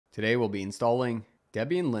Today we'll be installing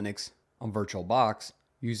Debian Linux on VirtualBox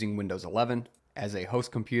using Windows 11 as a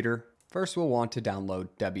host computer. First we'll want to download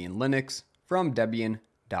Debian Linux from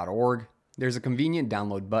debian.org. There's a convenient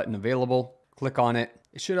download button available. Click on it.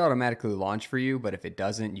 It should automatically launch for you, but if it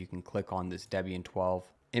doesn't, you can click on this Debian 12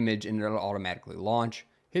 image and it'll automatically launch.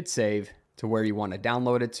 Hit save to where you want to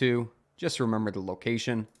download it to. Just remember the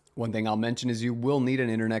location. One thing I'll mention is you will need an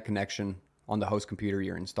internet connection on the host computer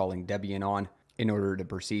you're installing Debian on in order to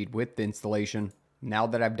proceed with the installation. Now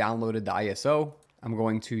that I've downloaded the ISO, I'm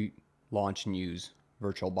going to launch and use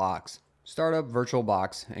VirtualBox. Start up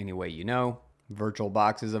VirtualBox any way you know.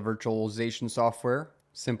 VirtualBox is a virtualization software.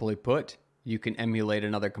 Simply put, you can emulate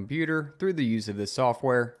another computer through the use of this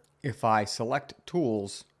software. If I select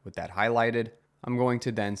Tools with that highlighted, I'm going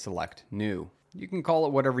to then select New. You can call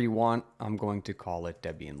it whatever you want. I'm going to call it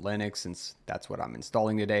Debian Linux since that's what I'm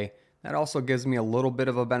installing today. That also gives me a little bit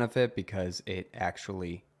of a benefit because it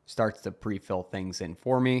actually starts to pre-fill things in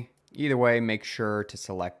for me. Either way, make sure to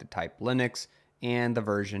select the type Linux and the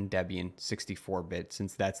version Debian 64-bit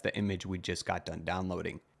since that's the image we just got done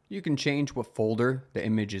downloading. You can change what folder the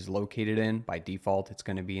image is located in. By default, it's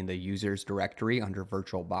going to be in the users directory under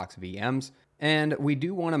VirtualBox VMs. And we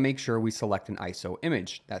do want to make sure we select an ISO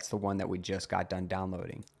image. That's the one that we just got done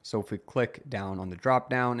downloading. So if we click down on the drop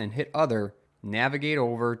down and hit other, navigate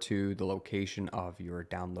over to the location of your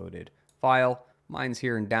downloaded file. Mine's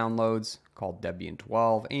here in downloads called Debian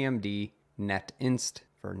 12 AMD NetInst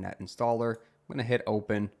for net installer. I'm going to hit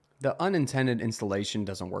open. The unintended installation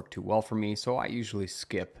doesn't work too well for me, so I usually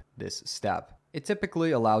skip this step. It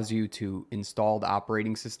typically allows you to install the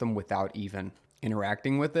operating system without even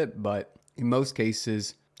interacting with it, but in most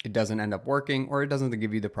cases, it doesn't end up working or it doesn't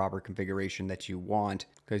give you the proper configuration that you want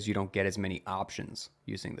because you don't get as many options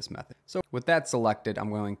using this method. So with that selected, I'm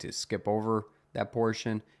going to skip over that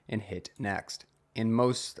portion and hit next. In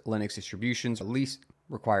most Linux distributions, at least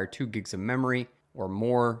require 2 gigs of memory or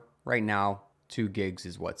more. Right now, 2 gigs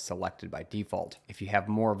is what's selected by default. If you have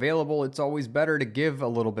more available, it's always better to give a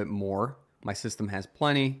little bit more. My system has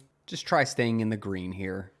plenty. Just try staying in the green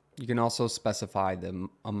here. You can also specify the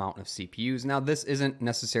amount of CPUs. Now this isn't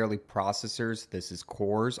necessarily processors, this is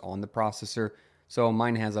cores on the processor. So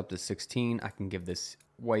mine has up to 16. I can give this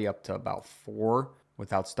way up to about 4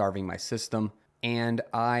 without starving my system. And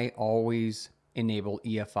I always enable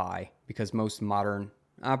EFI because most modern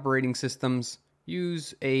operating systems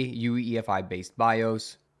use a UEFI based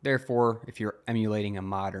BIOS. Therefore, if you're emulating a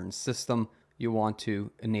modern system, you want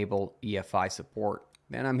to enable EFI support.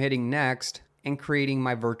 Then I'm hitting next and creating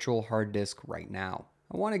my virtual hard disk right now.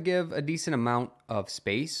 I want to give a decent amount of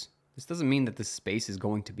space. This doesn't mean that this space is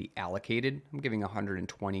going to be allocated. I'm giving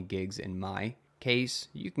 120 gigs in my case.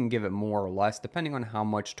 You can give it more or less depending on how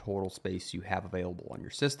much total space you have available on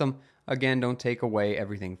your system. Again, don't take away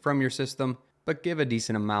everything from your system, but give a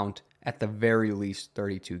decent amount, at the very least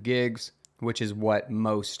 32 gigs, which is what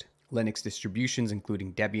most Linux distributions,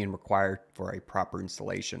 including Debian, require for a proper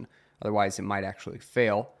installation. Otherwise, it might actually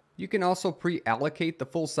fail. You can also pre-allocate the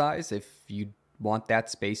full size if you want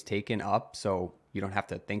that space taken up so you don't have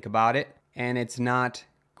to think about it. And it's not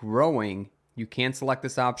growing. You can select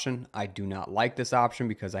this option. I do not like this option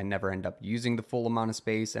because I never end up using the full amount of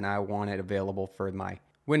space and I want it available for my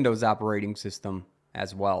Windows operating system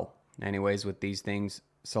as well. Anyways, with these things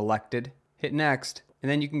selected, hit next,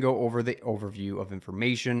 and then you can go over the overview of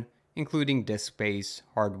information, including disk space,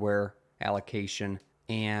 hardware, allocation,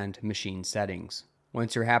 and machine settings.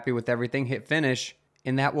 Once you're happy with everything, hit finish,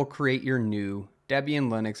 and that will create your new Debian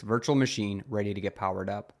Linux virtual machine ready to get powered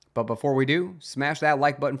up. But before we do, smash that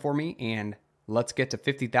like button for me, and let's get to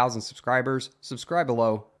 50,000 subscribers. Subscribe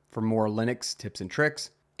below for more Linux tips and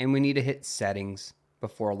tricks, and we need to hit settings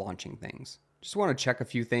before launching things. Just want to check a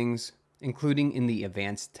few things, including in the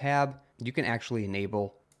Advanced tab, you can actually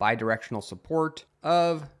enable bidirectional support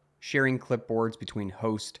of sharing clipboards between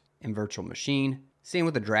host and virtual machine. Same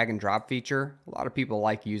with the drag and drop feature. A lot of people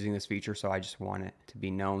like using this feature, so I just want it to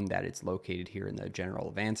be known that it's located here in the General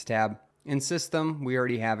Advanced tab. In System, we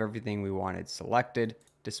already have everything we wanted selected.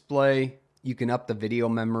 Display, you can up the video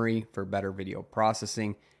memory for better video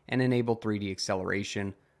processing and enable 3D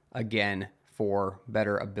acceleration, again, for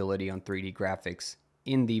better ability on 3D graphics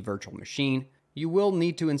in the virtual machine. You will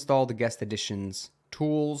need to install the Guest Editions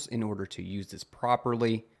tools in order to use this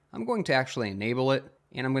properly. I'm going to actually enable it,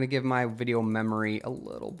 and I'm going to give my video memory a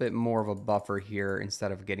little bit more of a buffer here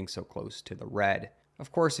instead of getting so close to the red.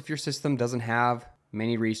 Of course, if your system doesn't have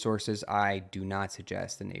many resources, I do not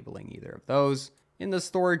suggest enabling either of those. In the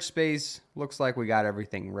storage space, looks like we got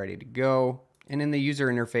everything ready to go. And in the user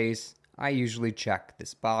interface, I usually check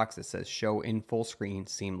this box that says Show in Full Screen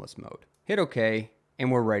Seamless Mode. Hit OK,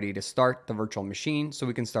 and we're ready to start the virtual machine so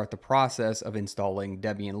we can start the process of installing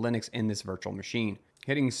Debian Linux in this virtual machine.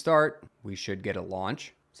 Hitting start, we should get a launch.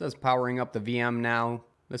 It says powering up the VM now.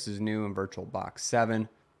 This is new in VirtualBox 7.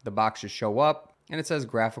 The box should show up, and it says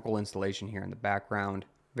graphical installation here in the background.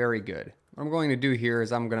 Very good. What I'm going to do here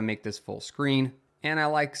is I'm going to make this full screen, and I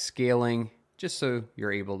like scaling just so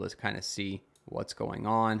you're able to kind of see what's going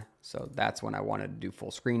on. So that's when I wanted to do full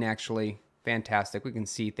screen actually. Fantastic. We can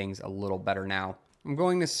see things a little better now. I'm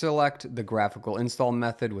going to select the graphical install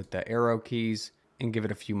method with the arrow keys and give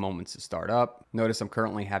it a few moments to start up. Notice I'm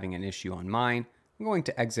currently having an issue on mine. I'm going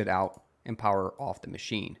to exit out and power off the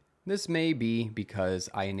machine. This may be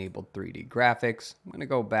because I enabled 3D graphics. I'm going to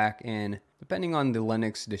go back in, depending on the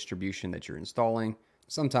Linux distribution that you're installing.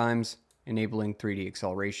 Sometimes enabling 3D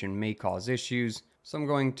acceleration may cause issues, so I'm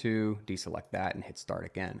going to deselect that and hit start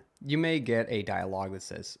again. You may get a dialog that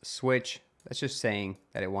says switch. That's just saying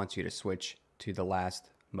that it wants you to switch to the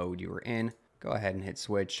last mode you were in. Go ahead and hit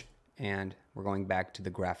switch, and we're going back to the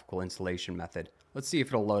graphical installation method. Let's see if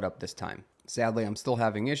it'll load up this time. Sadly, I'm still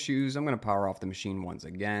having issues. I'm going to power off the machine once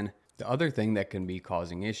again. The other thing that can be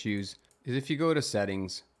causing issues is if you go to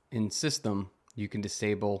settings, in system, you can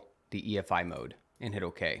disable the EFI mode and hit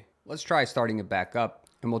OK. Let's try starting it back up,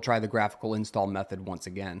 and we'll try the graphical install method once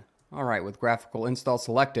again. All right, with graphical install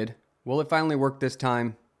selected, will it finally work this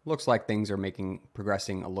time? Looks like things are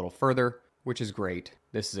progressing a little further, which is great.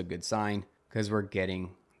 This is a good sign because we're getting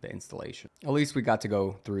the installation. At least we got to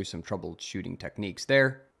go through some troubleshooting techniques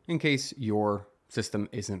there. In case your system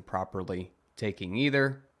isn't properly taking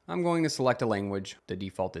either, I'm going to select a language. The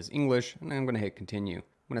default is English, and I'm going to hit continue.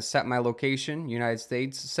 I'm going to set my location, United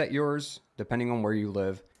States, set yours, depending on where you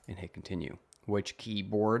live, and hit continue. Which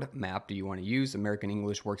keyboard map do you want to use? American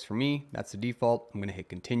English works for me. That's the default. I'm going to hit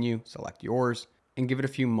continue, select yours, and give it a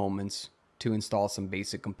few moments to install some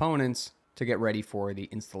basic components to get ready for the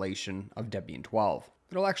installation of Debian 12.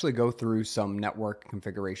 It'll actually go through some network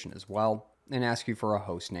configuration as well and ask you for a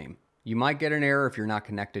host name. You might get an error if you're not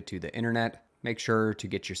connected to the internet. Make sure to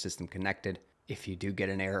get your system connected if you do get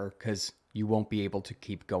an error, because you won't be able to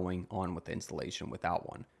keep going on with the installation without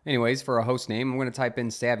one. Anyways, for a host name, I'm going to type in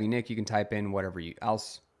SavvyNick. You can type in whatever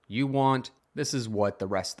else you want. This is what the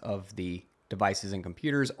rest of the devices and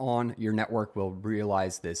computers on your network will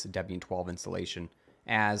realize this Debian 12 installation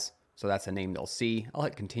as. So that's a name they'll see. I'll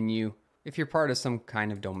hit continue. If you're part of some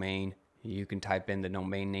kind of domain, you can type in the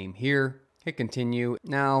domain name here, hit continue.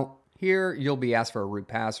 Now here you'll be asked for a root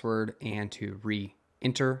password and to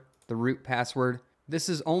re-enter the root password. This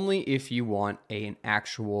is only if you want an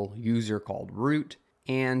actual user called root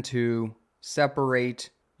and to separate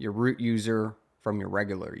your root user from your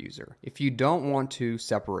regular user. If you don't want to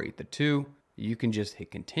separate the two, you can just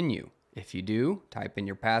hit continue. If you do, type in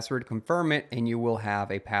your password, confirm it, and you will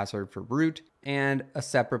have a password for root and a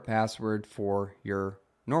separate password for your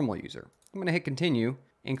normal user. I'm going to hit continue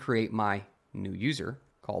and create my new user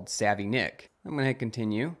called SavvyNick. I'm going to hit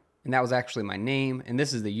continue. And that was actually my name, and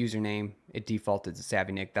this is the username. It defaulted to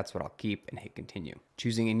SavvyNick. That's what I'll keep, and hit continue.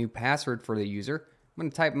 Choosing a new password for the user. I'm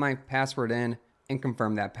going to type my password in and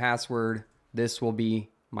confirm that password. This will be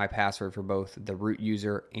my password for both the root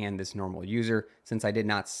user and this normal user, since I did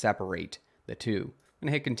not separate the two. I'm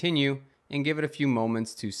going to hit continue and give it a few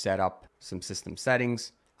moments to set up some system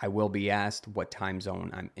settings. I will be asked what time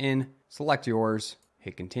zone I'm in. Select yours,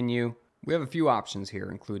 hit continue. We have a few options here,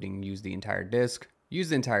 including use the entire disk. Use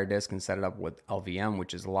the entire disk and set it up with LVM,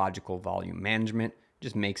 which is logical volume management.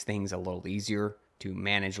 Just makes things a little easier to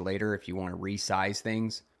manage later if you want to resize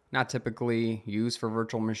things. Not typically used for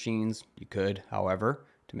virtual machines. You could, however,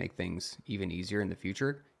 to make things even easier in the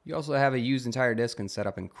future. You also have a use entire disk and set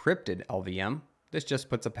up encrypted LVM. This just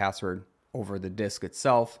puts a password over the disk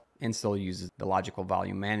itself and still uses the logical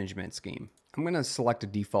volume management scheme. I'm going to select a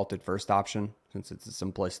defaulted first option since it's a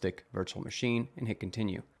simplistic virtual machine and hit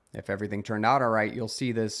continue. If everything turned out all right, you'll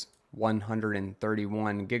see this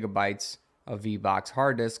 131 gigabytes of VBox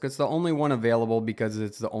hard disk. It's the only one available because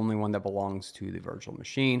it's the only one that belongs to the virtual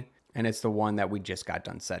machine, and it's the one that we just got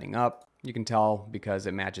done setting up. You can tell because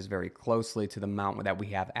it matches very closely to the amount that we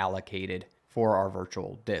have allocated for our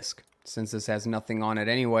virtual disk. Since this has nothing on it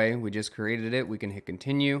anyway, we just created it, we can hit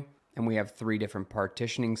continue. And we have 3 different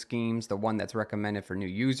partitioning schemes. The one that's recommended for new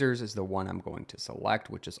users is the one I'm going to select,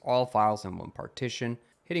 which is all files in one partition.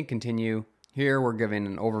 Hitting continue. Here we're given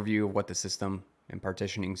an overview of what the system and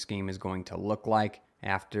partitioning scheme is going to look like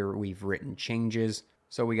after we've written changes.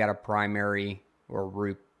 So we got a primary or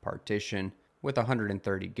root partition with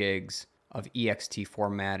 130 gigs of ext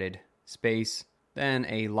formatted space. Then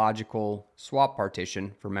a logical swap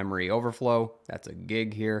partition for memory overflow. That's a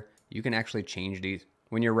gig here. You can actually change these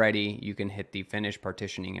When you're ready, you can hit the finish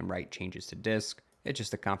partitioning and write changes to disk. It's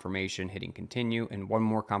just a confirmation, hitting continue, and one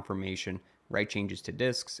more confirmation, write changes to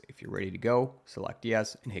disks. If you're ready to go, select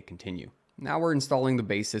yes and hit continue. Now we're installing the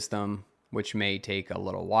base system, which may take a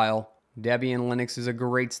little while. Debian Linux is a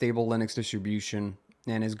great stable Linux distribution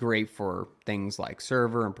and is great for things like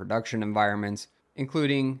server and production environments,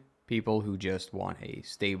 including people who just want a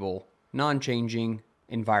stable, non-changing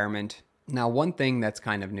environment. Now, one thing that's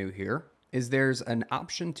kind of new here is there's an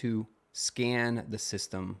option to scan the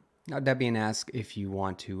system. Now, Debian asks if you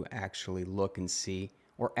want to actually look and see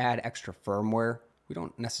or add extra firmware. We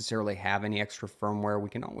don't necessarily have any extra firmware. We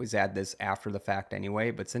can always add this after the fact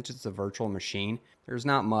anyway, but since it's a virtual machine, there's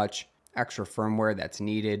not much extra firmware that's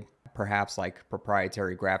needed, perhaps like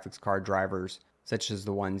proprietary graphics card drivers, such as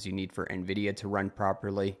the ones you need for NVIDIA to run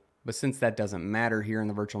properly. But since that doesn't matter here in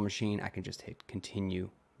the virtual machine, I can just hit continue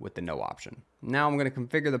with the no option. Now I'm going to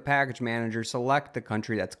configure the package manager, select the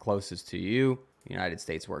country that's closest to you. The United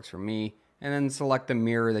States works for me, and then select the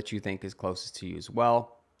mirror that you think is closest to you as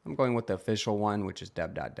well. I'm going with the official one, which is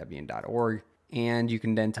dev.debian.org, and you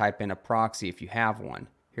can then type in a proxy if you have one.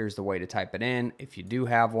 Here's the way to type it in if you do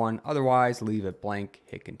have one. Otherwise, leave it blank,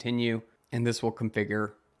 hit continue, and this will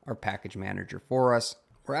configure our package manager for us.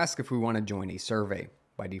 We're asked if we want to join a survey.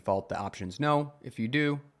 By default, the option's no. If you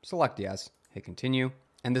do, select yes, hit continue,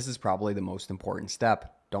 and this is probably the most important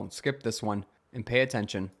step. Don't skip this one and pay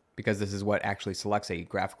attention, because this is what actually selects a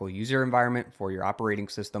graphical user environment for your operating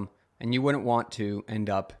system. And you wouldn't want to end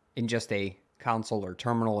up in just a console or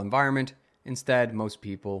terminal environment. Instead, most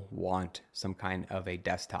people want some kind of a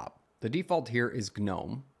desktop. The default here is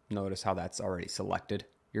GNOME. Notice how that's already selected.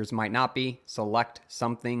 Yours might not be. Select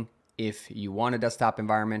something if you want a desktop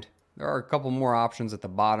environment. There are a couple more options at the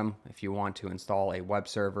bottom if you want to install a web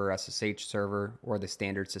server, SSH server, or the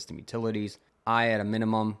standard system utilities. I, at a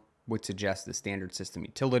minimum, would suggest the standard system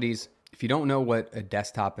utilities. If you don't know what a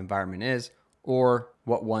desktop environment is, or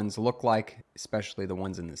what ones look like, especially the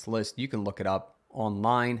ones in this list, you can look it up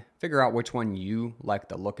online, figure out which one you like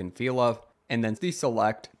the look and feel of, and then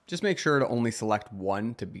deselect. Just make sure to only select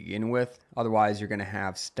one to begin with. Otherwise, you're going to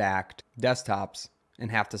have stacked desktops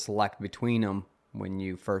and have to select between them when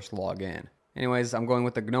you first log in. Anyways, I'm going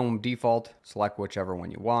with the GNOME default. Select whichever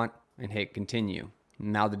one you want and hit continue.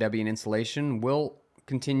 Now the Debian installation will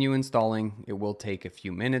continue installing. It will take a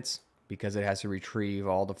few minutes, because it has to retrieve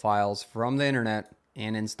all the files from the internet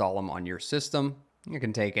and install them on your system. It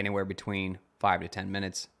can take anywhere between 5 to 10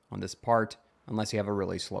 minutes on this part, unless you have a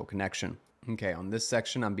really slow connection. Okay, on this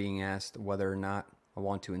section, I'm being asked whether or not I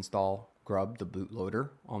want to install Grub, the bootloader,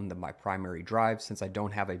 on my primary drive. Since I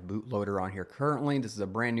don't have a bootloader on here currently, this is a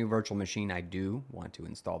brand new virtual machine. I do want to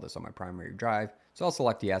install this on my primary drive. So I'll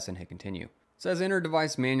select yes and hit continue. It says enter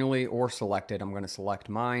device manually or select it. I'm going to select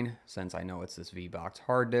mine since I know it's this VBox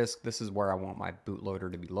hard disk. This is where I want my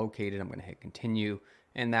bootloader to be located. I'm going to hit continue,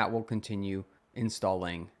 and that will continue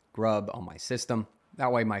installing Grub on my system.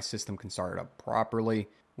 That way my system can start up properly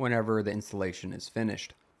whenever the installation is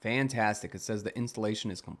finished. Fantastic. It says the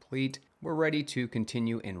installation is complete. We're ready to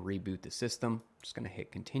continue and reboot the system. Just going to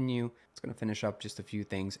hit continue. It's going to finish up just a few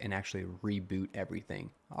things and actually reboot everything.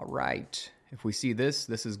 All right. If we see this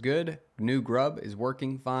is good. GNU Grub is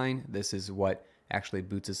working fine. This is what actually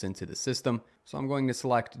boots us into the system. So I'm going to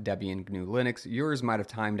select Debian GNU Linux. Yours might have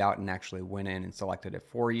timed out and actually went in and selected it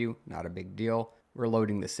for you. Not a big deal. We're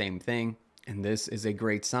loading the same thing. And this is a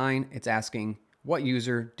great sign. It's asking, what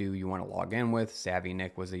user do you want to log in with? Savvy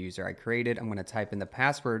Nick was the user I created. I'm going to type in the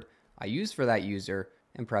password I used for that user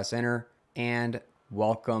and press enter. And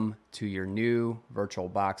welcome to your new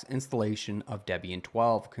VirtualBox installation of Debian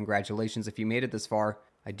 12. Congratulations if you made it this far.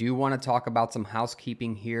 I do want to talk about some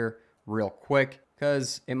housekeeping here real quick,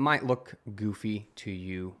 because it might look goofy to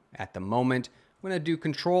you at the moment. I'm going to do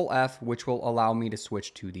Control F, which will allow me to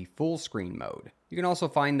switch to the full screen mode. You can also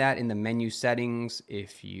find that in the menu settings.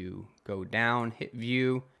 If you go down, hit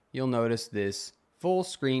view, you'll notice this full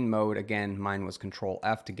screen mode. Again, mine was Control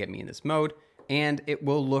F to get me in this mode. And it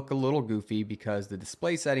will look a little goofy because the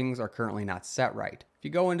display settings are currently not set right. If you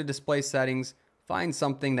go into display settings, find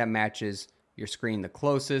something that matches your screen the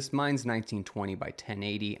closest. Mine's 1920 by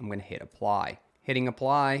 1080. I'm going to hit apply. Hitting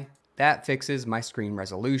apply, that fixes my screen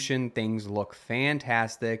resolution. Things look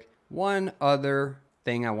fantastic. One other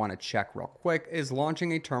thing I want to check real quick is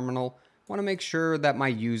launching a terminal. I want to make sure that my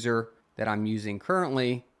user that I'm using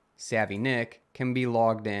currently, Savvy Nick, can be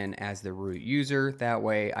logged in as the root user. That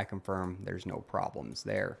way I confirm there's no problems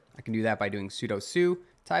there. I can do that by doing sudo su,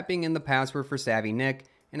 typing in the password for Savvy Nick,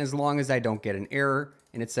 and as long as I don't get an error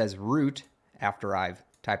and it says root after I've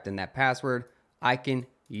typed in that password, I can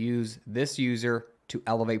use this user to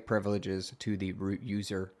elevate privileges to the root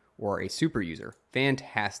user or a super user.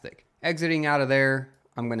 Fantastic. Exiting out of there,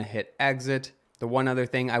 I'm going to hit exit. The one other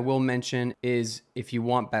thing I will mention is if you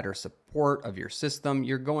want better support of your system,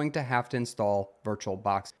 you're going to have to install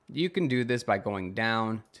VirtualBox. You can do this by going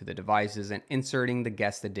down to the devices and inserting the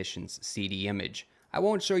guest edition's CD image. I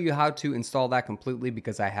won't show you how to install that completely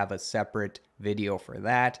because I have a separate video for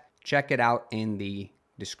that. Check it out in the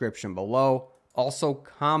description below. Also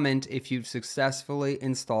comment if you've successfully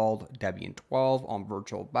installed Debian 12 on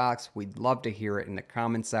VirtualBox. We'd love to hear it in the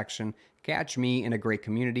comment section. Catch me in a great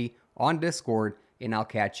community on Discord, and I'll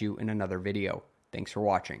catch you in another video. Thanks for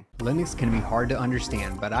watching. Linux can be hard to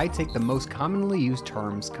understand, but I take the most commonly used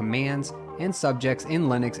terms, commands, and subjects in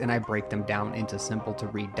Linux and I break them down into simple to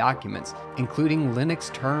read documents, including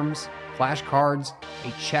Linux terms, flashcards, a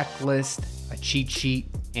checklist, a cheat sheet,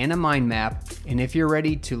 and a mind map. And if you're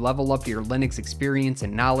ready to level up your Linux experience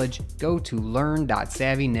and knowledge, go to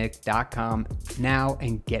learn.savvynick.com now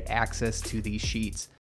and get access to these sheets.